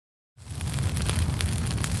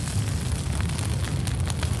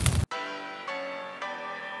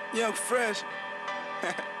Young Fresh.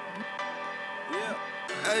 Yeah.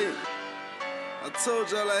 Hey, I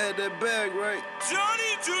told y'all I had that bag, right?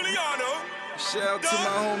 Johnny Giuliano. Shout out to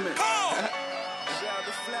my homie. Shout out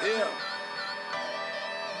to Flat. Yeah.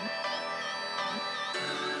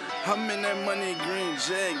 I'm in that money green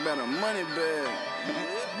jag by the money bag.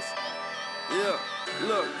 Yeah,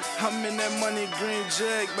 look, I'm in that money green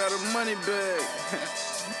jag by the money bag.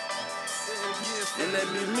 And that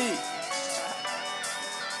be me.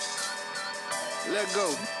 Let go.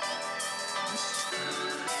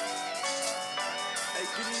 Hey,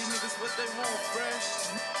 give these niggas what they want, Fresh.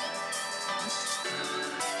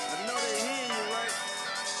 I know they hear you, right?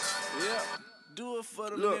 Yeah, do it for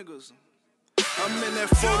the niggas. I'm in that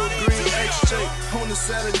photo green XJ on the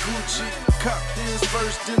side of Gucci. Copped his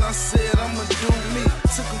first, then I said I'ma do me.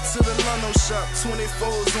 Took him to the Lano shop,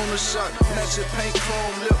 24s on the shot. Matching paint,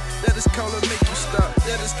 chrome lip. That is call it make you stop.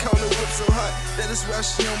 That is call it whip so hot. That is why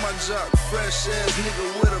she on my jock. Fresh ass nigga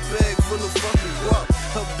with a bag full of fucking guap.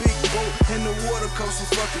 Her big boat in the water coast some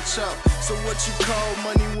fucking chop. So what you call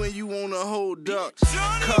money when you on a whole dock?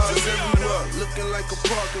 Cars everywhere, looking like a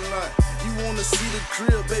parking lot. You wanna see the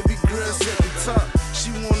crib, baby girl at the top.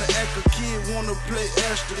 She wanna act a kid, wanna play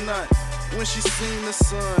astronaut. When she seen the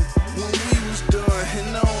sun, when we was done.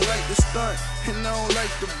 And I don't like the stunt, and I don't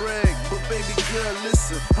like the brag. But baby girl,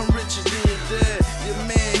 listen, I'm richer than your dad. Your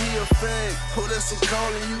man, he a fag. Oh, that's him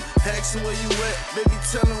calling you, asking where you at. Baby,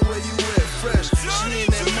 tell him where you at. Fresh, she in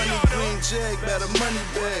that money green jag by the money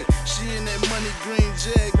bag. She in that money green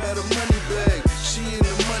jag by the money bag. She in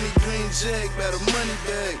the money green jag by the money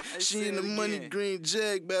bag. She in the money green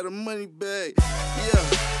jag by the money bag. Yeah,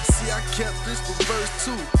 see I kept this for verse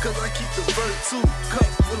 2, cause I keep the verse 2. Cup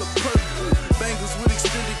full of purple, bangles with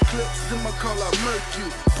extended clips, then I call out murk you.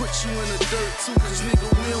 Put you in the dirt too, cause nigga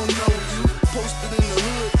we don't know you. Posted in the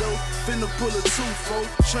hood though, finna pull a 2-4.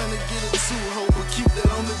 Tryna get a 2-ho, but keep that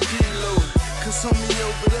on the D-low. Cause homie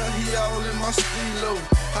over there, he all in my stilo.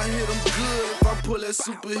 I hit him good if I pull that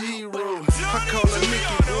superhero. I call her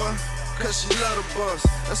Mickey, boy, cause she love the bus.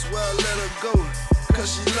 That's why I let her go,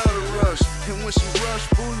 cause she love to rush. And when she rush,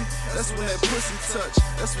 booty, that's when that pussy touch.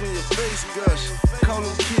 That's when your face gush. Call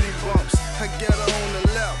them kitty bumps. I got her on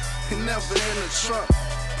the lap, and never in the trunk.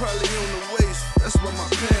 Probably on the waist, that's where my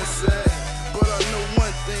pants at. But I know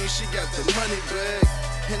one thing, she got the money bag.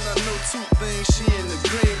 And I know two things, she in the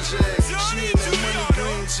green jag. She in that money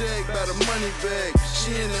green jag by the money bag.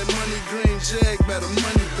 She in that money green jag by the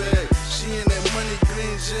money bag. She in that money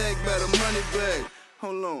green jag by the money bag.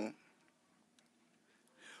 Hold on.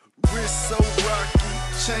 Wrist so rocky,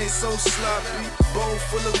 chain so sloppy, bowl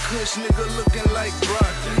full of kush, nigga looking like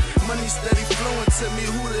broccoli. Money steady flowing, tell me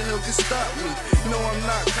who the hell can stop me. No, I'm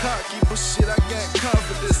not cocky, but shit, I got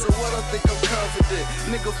confidence. So what I think I'm confident?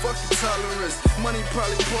 Nigga, fuck your tolerance. Money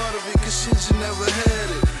probably part of it, cause shit, you never had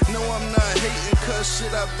it. No, I'm not hating, cause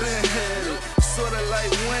shit, I been had it. Sorta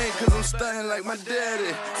like Wayne, cause I'm stunting like my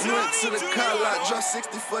daddy. Went to the car lot, dropped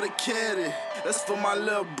 60 for the caddy. That's for my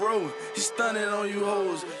little bro, he stunning on you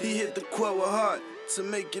hoes. He hit the quad with heart to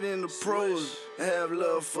make it in the pros. I have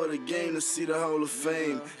love for the game to see the Hall of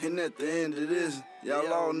Fame. And at the end of this,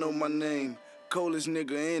 y'all all know my name. Coldest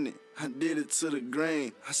nigga in it, I did it to the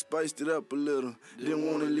grain. I spiced it up a little, didn't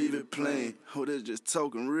wanna leave it plain. Oh, that's just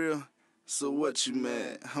talking real? So what you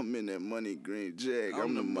mad? I'm in that money green jag,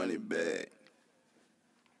 I'm the money bag.